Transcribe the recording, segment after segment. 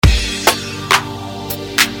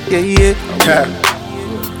Raise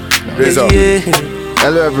up.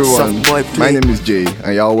 Hello everyone, my name is Jay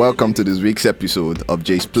and y'all welcome to this week's episode of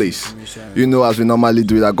Jay's Place. You know, as we normally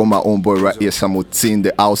do it, I got my own boy right here, Samoti in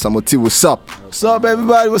the house. Samoti, what's up? What's up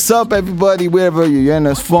everybody, wherever you're hearing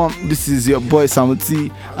us from. This is your boy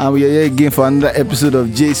Samoti and we are here again for another episode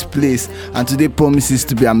of Jay's Place, and today promises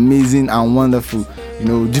to be amazing and wonderful. You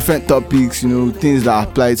know, different topics, you know, things that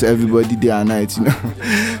apply to everybody day and night, you know.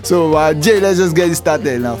 So Jay, let's just get it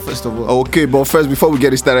started now first of all. Okay, but first, before we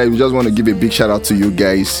get it started, we just want to give a big shout out to you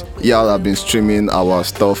guys. Y'all have been streaming our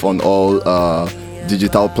stuff on all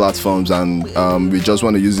digital platforms, and we just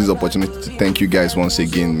want to use this opportunity to thank you guys once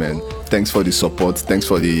again, man. Thanks for the support, thanks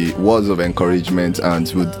for the words of encouragement,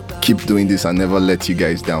 and we'll keep doing this and never let you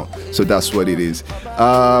guys down. So that's what it is.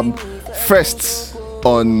 First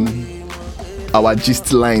on our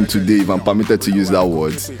gist line today, if I'm permitted to use that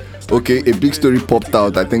word. Okay, a big story popped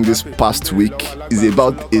out, I think this past week, is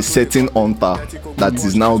about a certain hunter that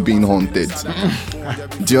is now being haunted.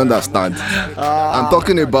 Do you understand? I'm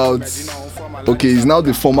talking about, okay, he's now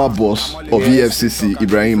the former boss of EFCC,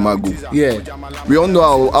 Ibrahim Magu. Yeah. We all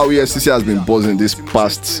know how EFCC has been buzzing this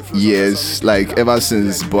past years. Like ever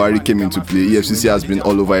since Buhari came into play, EFCC has been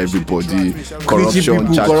all over everybody.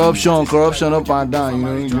 Corruption up and down,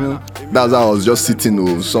 you know. That's how I was just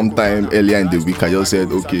sitting sometime earlier in the week. I just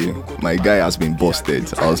said, okay, my guy has been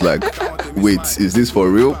busted. I was like, wait, is this for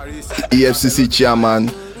real? EFCC chairman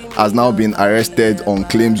has now been arrested on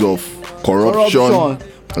claims of corruption.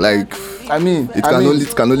 Like, I mean, it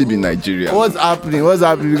can only be Nigeria. What's happening?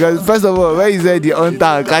 Because first of all, when you said the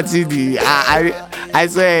hunter catching the, I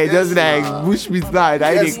swear, just like bushmeat now,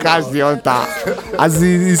 they catch the hunter. As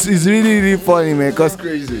it's really funny, man. Because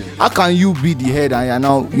how can you be the head and you're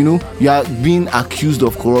now, you are being accused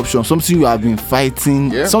of corruption, something you have been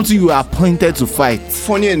fighting, something you are appointed to fight.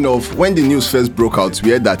 Funny enough, when the news first broke out,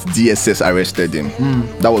 we heard that DSS arrested him.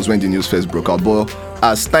 That was when the news first broke out. But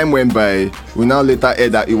as time went by, we now later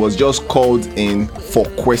heard that it was just called in for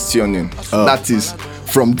questioning. That is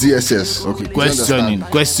from DSS. Okay,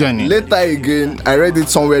 questioning. Later again, I read it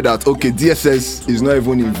somewhere that DSS is not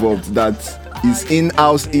even involved. That is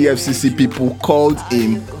in-house EFCC people called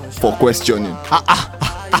him for questioning.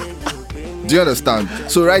 Do you understand?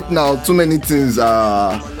 So right now, too many things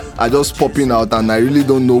are just popping out, and I really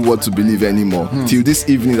don't know what to believe anymore. Till this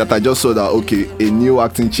evening that I just saw that a new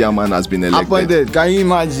acting chairman has been elected. Appointed. Can you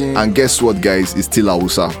imagine? And guess what, guys? It's still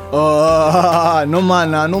Hausa. No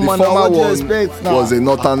man. The What former do you one expect now? was a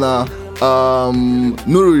Northerner.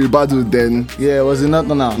 Nuru Ribadu then. Yeah, was it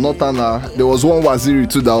Northerner? There was one Waziri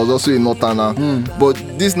too that was also a Northerner. But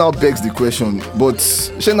this now begs the question. But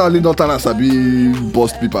she not only Northerners be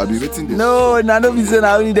bust people be waiting this. No, be saying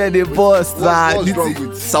only that they bust. What's wrong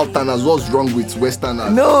with Southerners? What's wrong with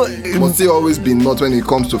Westerners? No, must it always be not when it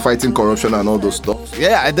comes to fighting corruption and all those stuff?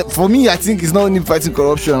 Yeah, for me, I think it's not only fighting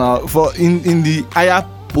corruption. For in the higher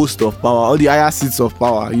post of power or the higher seats of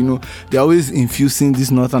power, they're always infusing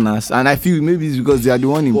these Northerners, and I feel maybe it's because they are the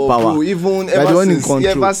one in power. Bro, even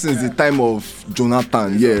ever since the time of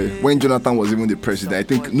Jonathan, when Jonathan was even the president, I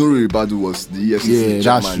think Nuru Ribadu was the EFCC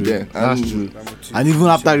chairman there. That's true. And even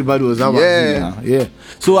after Ribadu was that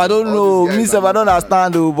So I don't know, myself, I don't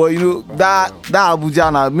understand though, but that Abuja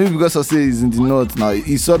now, maybe because I say is in the north now,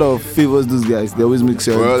 it sort of favors those guys. They always make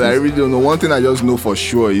sure. Well, I really don't know. One thing I just know for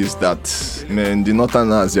sure is that, man, the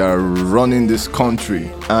Northerners, they are running this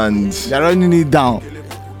country and they're running it down.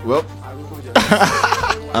 Well,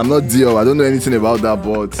 I'm not Dio, I don't know anything about that,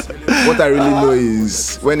 but what I really know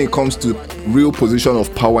is when it comes to real position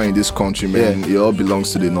of power in this country, man, it all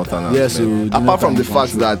belongs to the Northerners. Yeah, so apart from the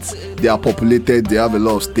fact that they are populated, they have a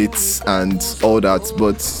lot of states and all that,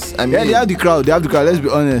 but I mean, they have the crowd. Let's be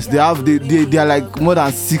honest, they are like more than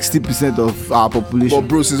 60% of our population. But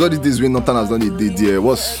bro, since all these days when Northerners done the there,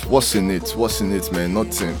 what's in it, man?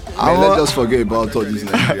 Nothing. Man, let's just forget about all this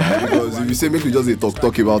Nigeria, because if you say make we just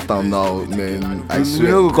talk about time now, man, I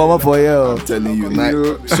swear. Come up for you. I'm telling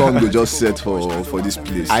you, sun will just set for this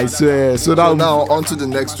place. I swear. So now on to the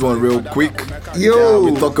next one real quick. We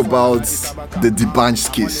talk about the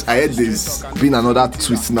Debanch case. I heard there's been another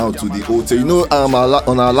twist now to the hotel.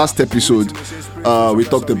 On our last episode, we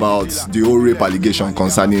talked about the whole rape allegation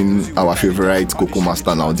concerning our favorite Coco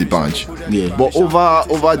Master now, Debanch. Yeah. But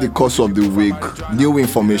over the course of the week, new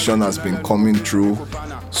information has been coming through.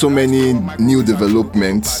 So many new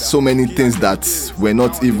developments, so many things that were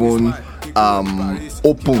not even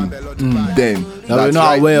open then. That we're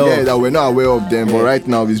not aware of. That we're not aware of them. But right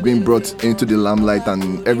now it's being brought into the limelight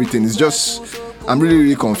and everything. It's just I'm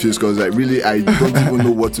really confused because I don't even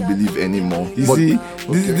know what to believe anymore. See,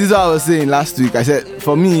 this is what I was saying last week. I said,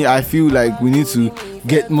 for me, I feel like we need to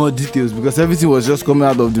get more details because everything was just coming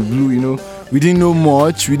out of the blue, you know. We didn't know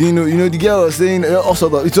much. We didn't know, you know, the girl was saying all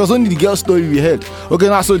sort of, it was only the girl's story we heard. Okay,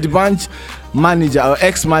 now, so the branch manager or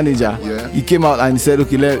ex-manager, he came out and he said,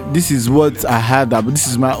 okay, this is what I heard, but this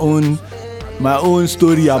is my own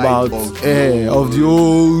story about of the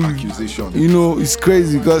whole accusation. You know, it's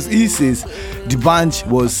crazy because he says the bunch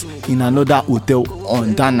was in another hotel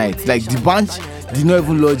on that night. Like the bunch did not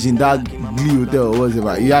even lodge in that Glee hotel or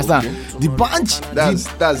whatever. You understand? Okay. The bunch.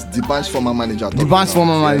 That's the bunch former manager. The bunch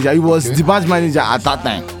former manager. He was the bunch manager at that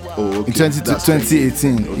time. Oh, okay. In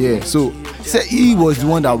 2018. Okay. Yeah. So he said he was the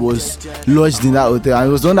one that was lodged in that hotel and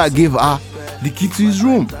he was the one that gave her the key to his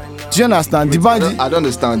room. Do you understand? The band. I don't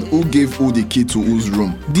understand who gave who the key to whose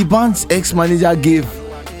room. The band's ex-manager gave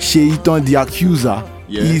Sheitan, the accuser,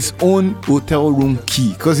 his own hotel room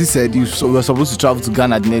key because he said we were supposed to travel to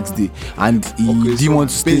Ghana the next day and he didn't want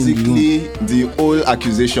to stay in the room. Basically, the whole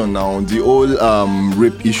accusation now, the whole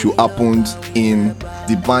rape issue happened in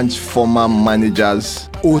the band's former manager's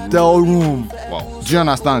hotel room. Wow. Do you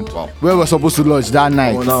understand? Wow. Where we're supposed to lodge that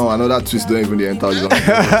night. Oh, now another twist don't even enter.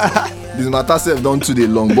 This matter self done too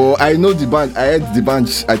long, but I know the band. I heard the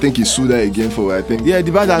band. I think he sued her again for. I think. Yeah,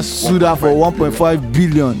 the band has sued her for 1.5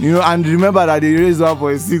 billion. You know, and remember that they raised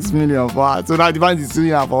 1.6 million for her. So now the band is suing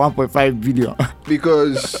her for 1.5 billion.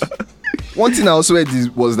 Because one thing I also heard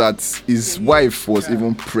was that his wife was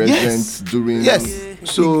even present during. Yes.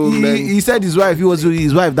 So he said he was with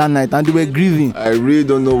his wife that night and they were grieving. I really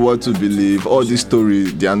don't know what to believe. All these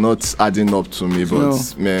stories, they are not adding up to me.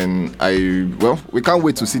 But man, we can't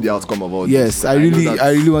wait to see the outcome of all this. Yes, I really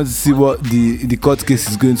want to see what the court case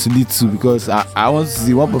is going to lead to because I want to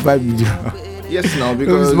see 1.5 billion. Yes, now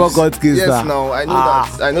because more court case. Yes, now I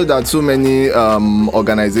know that so many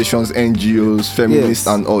organizations, NGOs, feminists,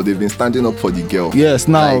 and all they've been standing up for the girl. Yes,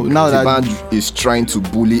 now the that band is trying to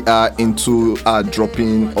bully her into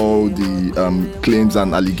dropping all the claims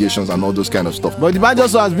and allegations and all those kind of stuff. But the band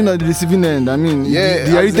also has been on the receiving end. I mean, the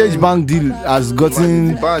Heritage Bank deal has gone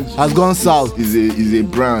south. Is a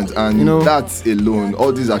brand, and you know, that alone,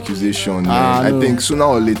 all these accusations, I think sooner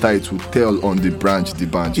or later it will tell on the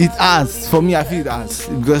band. It has, for me. I feel that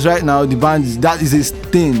because right now the band that is a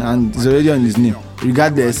stain and it's already on his name.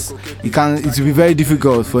 Regardless, it will be very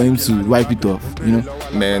difficult for him to wipe it off. You know,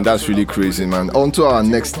 man, that's really crazy, man. On to our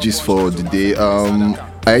next gist for the day.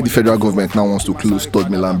 I heard the federal government now wants to close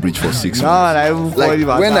Third Milan Bridge for 6 months.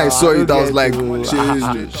 When I saw it, I was like,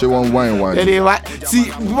 she won't wine. See,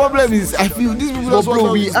 the problem is, I feel these people don't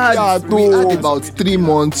want we had about 3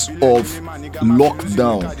 months of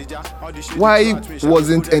lockdown. Why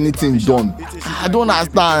wasn't anything done? I don't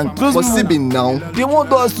understand. What's it been now? They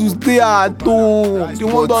want us to stay at home. That's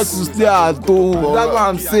what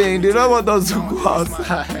I'm saying. They don't want us to go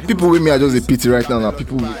outside. People with me are just a pity right now.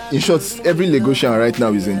 People, in short, every Lagosian right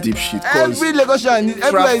now is in deep shit. Every Lagosian,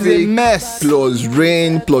 everywhere is a mess. Plus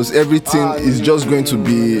rain, plus everything is just going to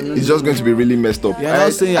be. It's just going to be really messed up. You're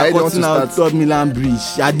not saying you're cutting out Third Milan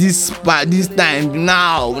Bridge at this time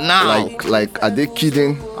now. Like, are they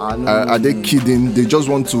kidding? Are they kidding? They just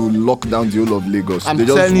want to lock down the whole of Lagos. They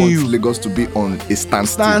just want Lagos to be on a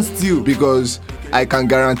standstill. Because I can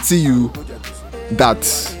guarantee you that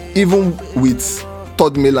even with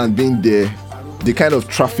Third Milan being there, the kind of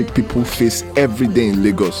traffic people face every day in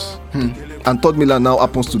Lagos. And Third Milan now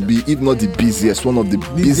happens to be, if not the busiest, one of the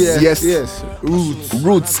busiest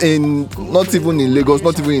routes in, not even in Lagos,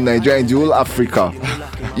 not even in Nigeria, in the whole Africa.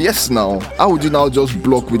 Yes, now, how would you now just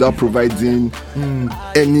block without providing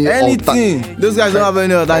anything? Those guys don't have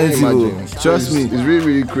any alternative. Trust me. It's really,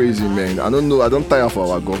 really crazy, man. I don't know. I don't tire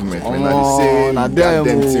for our government, man. The same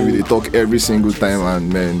goddamn thing they talk every single time,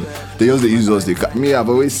 and man, they just use us. I've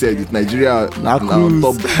always said it. Nigeria now top. I'm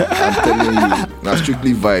telling you, now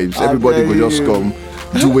strictly vibes. Everybody will just come.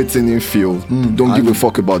 Do waiting in field. Don't give a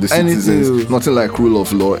fuck about the citizens. Nothing like rule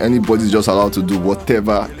of law. Anybody's just allowed to do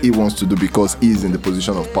whatever he wants to do because he's in the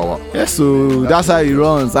position of power. Yeah, so that's how he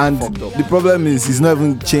runs. And the problem is he's not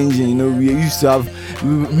even changing. You know,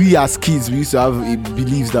 we as kids used to have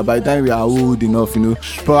beliefs that by the time we are old enough, you know,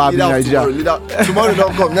 probably Nigeria. Tomorrow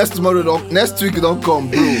don't come. Next week don't come,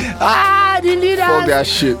 bro. The leaders. Fuck that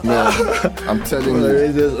shit, man. I'm telling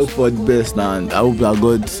you. Just hope for the best, and I hope that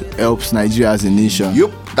God helps Nigeria as a nation.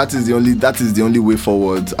 Yep, that is the only way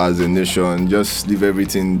forward as a nation. Just leave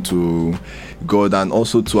everything to God and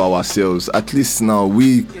also to ourselves. At least now,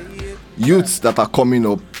 we youths that are coming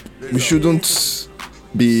up, we shouldn't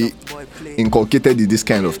be inculcated in this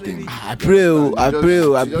kind of thing. I pray, I pray.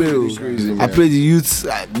 Crazy, I pray the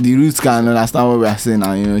youths can understand what we are saying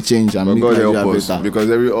and change and make God help Nigeria us, better.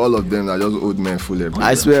 because all of them are just old men full everywhere.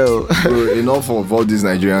 I swear. Bro, enough of all these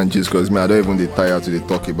Nigerian G's, because I don't even get tired to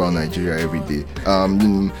talk about Nigeria every day.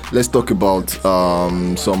 Let's talk about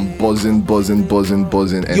some buzzing.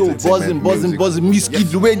 Yo, buzzing. Whiskey,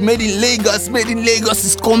 made in Lagos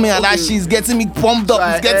is coming, and that shit's getting me pumped up.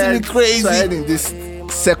 It's getting me crazy. So in this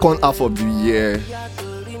second half of the year,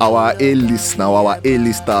 our A-list now, our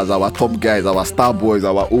A-listers, our top guys, our star boys,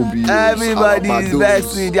 our OBs, everybody is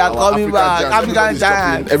vested. They are coming back. African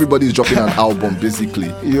giants. Everybody's dropping an album basically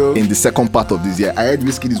in the second part of this year. I heard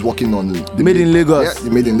Wizkid is working on the Made in Lagos. Yeah,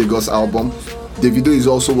 the Made in Lagos album. Davido is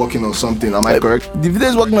also working on something. Am I correct? Davido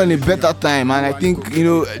is working on a better time, and I think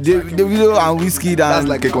Davido and Wizkid, that's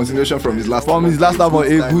like a continuation from his last album,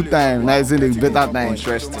 a good time. Now it's in a better time.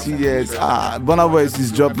 Interesting. Yes, Burna Boy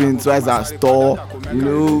is dropping twice at store.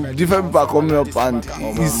 Different people are coming up, and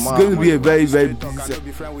it's going to be a very, very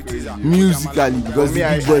musically, because the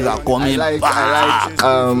big boys are coming.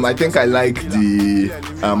 I think I like the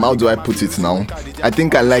how do I put it now? I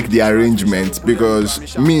think I like the arrangement, because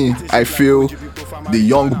I feel the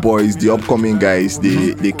young boys, the upcoming guys,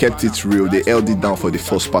 they kept it real. They held it down for the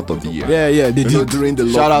first part of the year. Yeah, they did. During the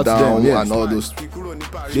Shout lockdown and all those.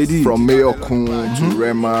 They did. From Mayor Kun to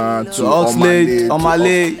Rema to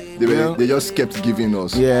Omale. They just kept giving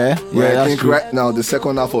us. Yeah, I think true. Right now the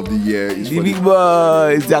second half of the year is the big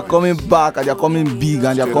boys. They are coming back, and they are coming big,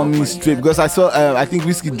 and they are coming straight. Because I saw, I think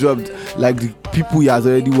Wizkid dropped like the people he has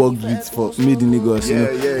already worked with for Made in Lagos,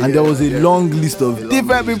 and there was a long list of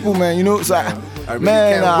different people, man. So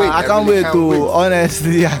I can't wait to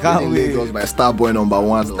honestly, I can't wait. Lagos by Star Boy number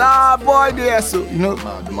 1. Star Boy there, so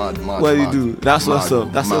mad. What do you do? That's what's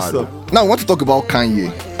up. That's what's up. Now I want to talk about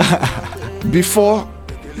Kanye. Before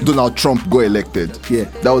Donald Trump got elected,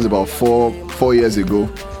 that was about four years ago.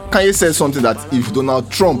 Kanye said something that if Donald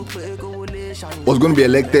Trump was going to be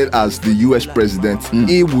elected as the US president,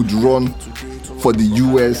 he would run for the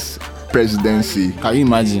US presidency. Can you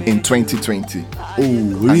imagine? In 2020. Oh,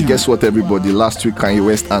 really? And guess what, everybody? Last week, Kanye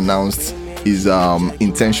West announced his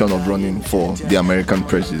intention of running for the American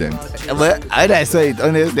president. Well, I saw it,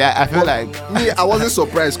 honestly, I feel like I wasn't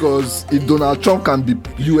surprised, because if Donald Trump can be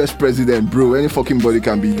US president, bro, any fucking body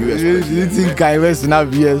can be US president. Do you think Kanye West will not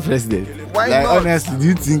be US president? Why not? Honestly, do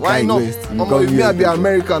you think Kanye West will if me I be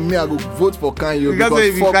American, I go vote for Kanye. Because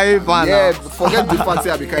if you Kanye fan, forget the fact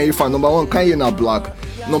I be Kanye fan. Number one, Kanye na black.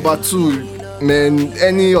 Number two, man,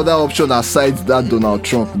 any other option aside that Donald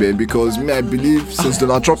Trump, man, because I believe since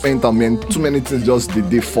Donald Trump entered, man, too many things just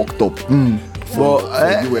they fucked up for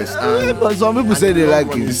the US. But some people say they like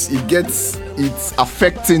it. It's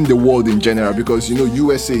affecting the world in general, because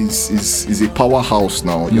USA is a powerhouse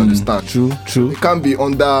now. You understand? True. It can't be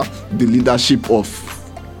under the leadership of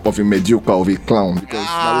a mediocre, of a clown,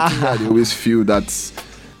 because they always feel that.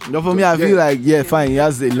 For me, I feel like fine. He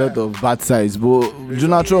has a lot of bad sides, but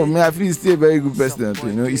Donald Trump, I feel he's still a very good president.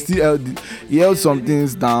 He still held some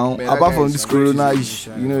things down. Apart from this corona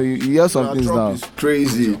issue, he held some things down. Is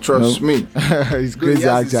crazy, trust me. He's crazy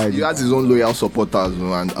actually. He has his own loyal supporters,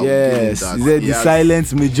 and yes, he said the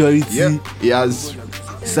silent majority. Yeah, he has.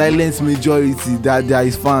 Silent majority that they are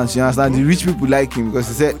his fans. You understand? The rich people like him because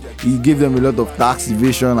he said he gave them a lot of tax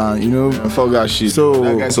evasion and fuck that shit. So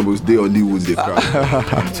that guy's supposed to stay Hollywood, they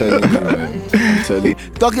crap. I'm telling you, man. I'm telling you.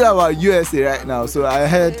 Talking about USA right now, so I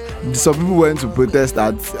heard some people went to protest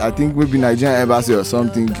at I think maybe Nigerian embassy or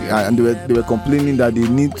something, and they were complaining that they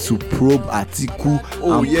need to probe Atiku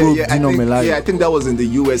and probe Dino Melaye. I think that was in the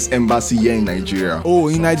US embassy here in Nigeria. Oh,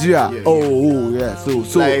 in Nigeria. Yeah.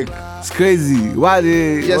 So like. It's crazy. Why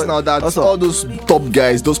they? Yes, now that all those top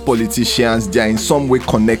guys, those politicians, they are in some way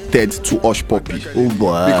connected to Hush Puppy. Oh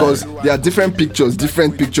boy! Because there are different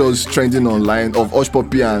pictures trending online of Hush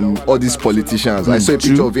Puppy and all these politicians. I saw a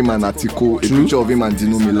picture of him and Atiku, a picture of him and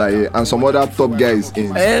Dino Melaye, and some other top guys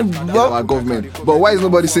in our government. But why is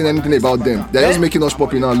nobody saying anything about them? They're just making Hush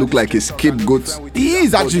Puppy now look like a scapegoat. He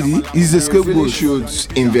is actually. He's a scapegoat. Really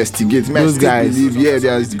should investigate. Those guys. Believe,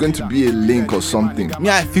 there's going to be a link or something.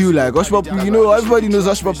 I feel like Hush Puppy, everybody knows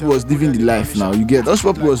Hush Puppy was living the life now. You get Hush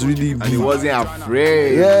Puppy was really big. And he wasn't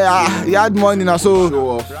afraid. Yeah, he had money now,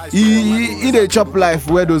 so he dey chop life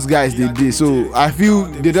where those guys they did. So I feel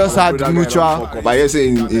they just had mutual. But I say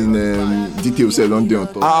in details London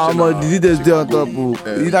on top. The details there on top.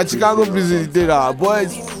 In a Chicago prison,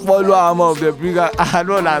 boys follow him up. They bring. I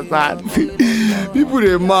don't understand. People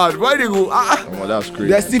people they mad. Why they go? Well, that's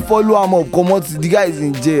crazy. They still follow him up. Come on, the guy is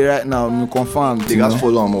in jail right now. Me confirmed. They guys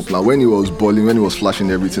follow him up now. When he was balling, when he was flashing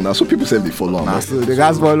everything. Now, so people say they follow him up. So the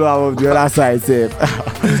guys follow him up the other side.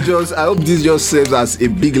 I hope this just serves as a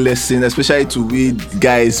big lesson, especially to we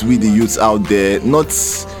guys, we the youths out there.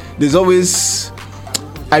 There's always.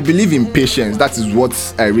 I believe in patience. That is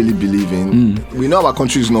what I really believe in. We know our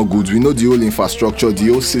country is not good. We know the whole infrastructure, the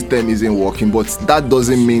whole system isn't working. But that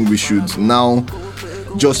doesn't mean we should now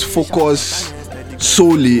just focus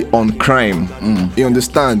solely on crime. You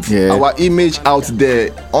understand? Yeah. Our image out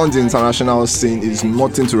there on the international scene is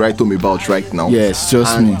nothing to write home about right now. Yes,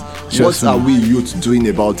 trust and me. What are we youth doing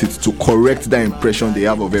about it to correct that impression they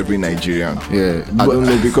have of every Nigerian? Yeah. I don't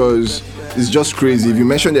know, because it's just crazy. If you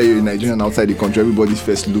mention that you're a Nigerian outside the country, everybody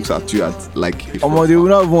first looks at you at like. They will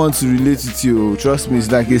not want to relate with you. Trust me, it's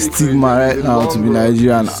like a stigma right now to be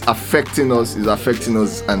Nigerian. It's affecting us,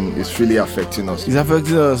 and it's really affecting us. It's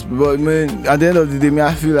affecting us, but man, at the end of the day,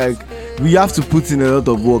 I feel like we have to put in a lot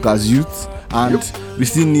of work as youth. And we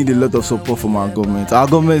still need a lot of support from our government. Our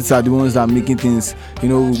governments are the ones that are making things, they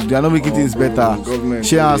are not making things better.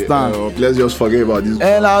 Share and stand. Let's just forget about this.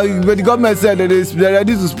 And but the government said that they're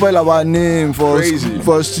ready to spoil our name for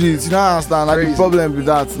streets. You know, understand? Like the problem with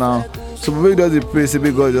that now. So we does the pray, say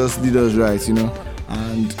God just lead us right,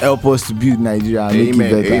 and help us to build Nigeria and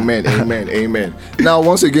make it better. Amen. Now,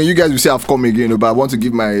 once again, you guys will say I've come again, but I want to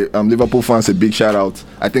give my Liverpool fans a big shout out.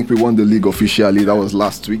 I think we won the league officially. That was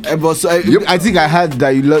last week. But so I think I heard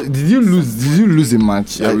that you lost. Did you lose a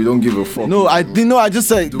match? Yeah, we don't give a fuck. No, I didn't know. I just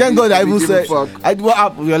said. Thank God I even said. What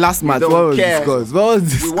happened? Your last match. What was discussed? What was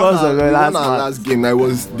discussed on your last match? Last game. That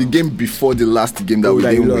was the game before the last game that we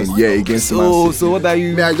didn't win. Yeah, against Man City. So what are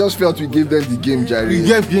you? I just felt we gave them the game, Jerry. You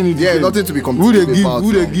gave game. Yeah, nothing to be complaining about.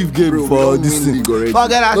 Who they give game for this thing? Forget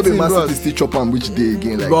that thing, bro. Still chop on which day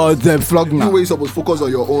again? Like, but they're flogged now. You were supposed to focus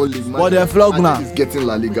on your own league, man. But they're flogged now. It's getting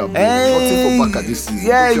La Liga, bro. Nothing for Barca this season.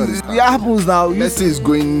 Yeah, it happens now. Messi is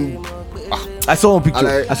going. I saw one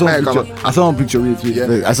picture. I saw one picture. Wait.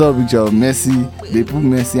 Yeah. I saw a picture of Messi. They put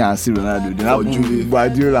Messi and see Ronaldo. They not put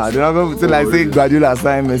Guardiola. They not going to say like say Guardiola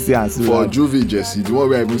signed Messi and see Ronaldo. For Juve, Jesse, the one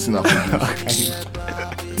we are even seeing after.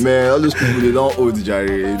 Man, all those people they don't hold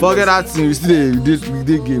Jerry. Forget that thing. We still did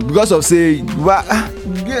game because of say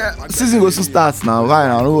season goes to start now. Why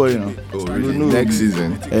now? No worry now. Oh really? Next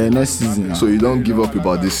season. Next season. So you don't give up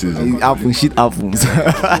about this season. It happens. Shit happens.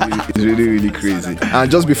 It's really crazy. And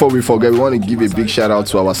just before we forget, we want to give a big shout out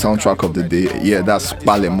to our soundtrack of the day. Yeah, that's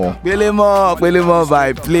Palemo. Palemo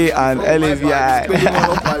by Play and LAVI.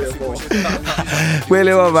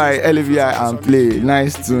 Palemo by LAVI and Play.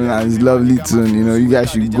 Nice tune and it's lovely tune. You guys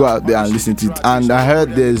should go out there and listen to it. And I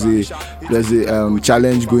heard there's a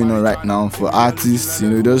challenge going on right now for artists.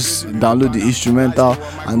 Just download the instrumental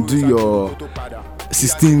and do your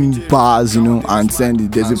 16 bars, and send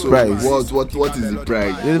it. There's a prize. What is the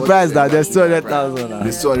prize? There's a prize that there's 200,000.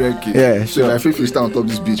 There's 200k. Yeah, so if I feel freestyle on top of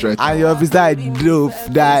this beach, right? And your freestyle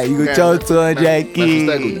dope, that you go charge 200k.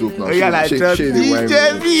 My freestyle go dope now. Yeah, like she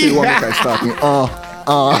want make I start.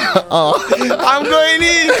 I'm going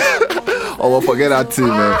in. Well, forget that thing,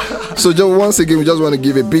 man. So just once again, we just want to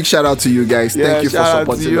give a big shout out to you guys. Thank you for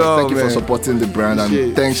supporting us. Thank you for supporting the brand,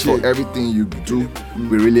 and thanks for everything you do.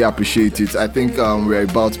 We really appreciate it. I think we're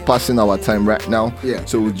about passing our time right now. Yeah.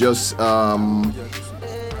 So we just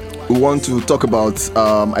we want to talk about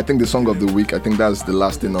I think the song of the week. I think that's the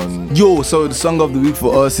last thing on. So the song of the week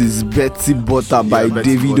for us is Betty Butter by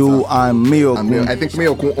Davido and Mayokun. I think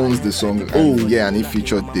Mayokun owns the song. And he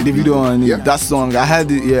featured Davido on it. That song I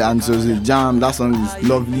heard it, and so it's a jam. That song is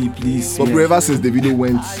lovely, please. But ever since Davido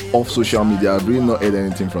went off social media, I've really not heard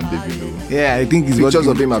anything from Davido. Yeah, I think pictures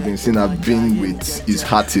of him I've been seeing have been with his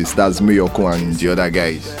artists, that's Mayokun and the other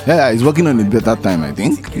guys. Yeah, he's working on a better time, I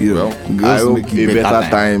think. I hope a better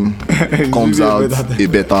time comes out a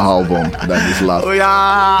better album than this last. Oh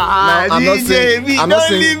yeah, now, I'm not saying.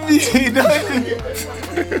 Don't leave me.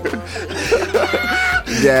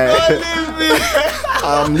 Yeah,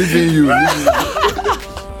 I'm leaving you.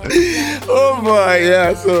 Oh boy,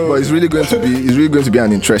 yeah. So, but it's really going to be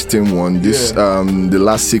an interesting one. This the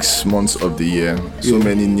last 6 months of the year, so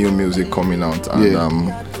many new music coming out,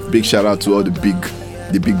 and big shout out to all the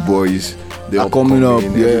big boys. They are coming up,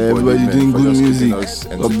 everybody doing good music.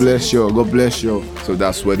 God bless you. So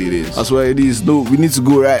that's what it is. That's what it is. No, we need to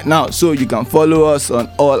go right now. So you can follow us on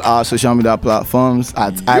all our social media platforms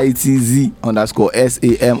at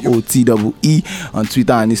ITZ_SAMOTEE on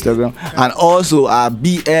Twitter and Instagram, and also at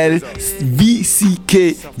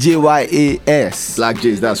BLVCKJYAS. Black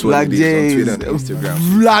Jays, that's what Black it is Jays. on Twitter and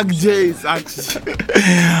Instagram. Black Jays, actually.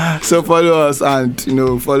 So follow us, and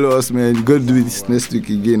follow us, man. We're gonna do this next week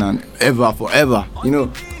again and forever.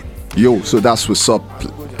 Yo, so that's what's up,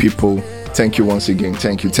 people. Thank you once again.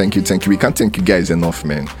 Thank you. We can't thank you guys enough,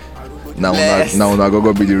 man. Now we're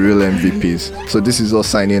gonna be the real MVPs. So this is us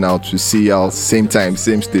signing out. To see y'all same time,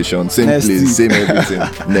 same station, same next place, week. same everything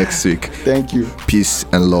next week. Thank you. Peace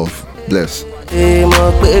and love. Bless.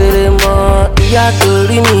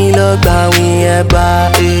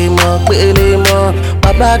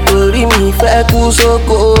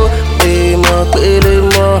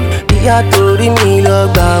 Ìyá torí mi lọ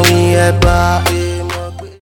gbàwìn ẹ̀bà.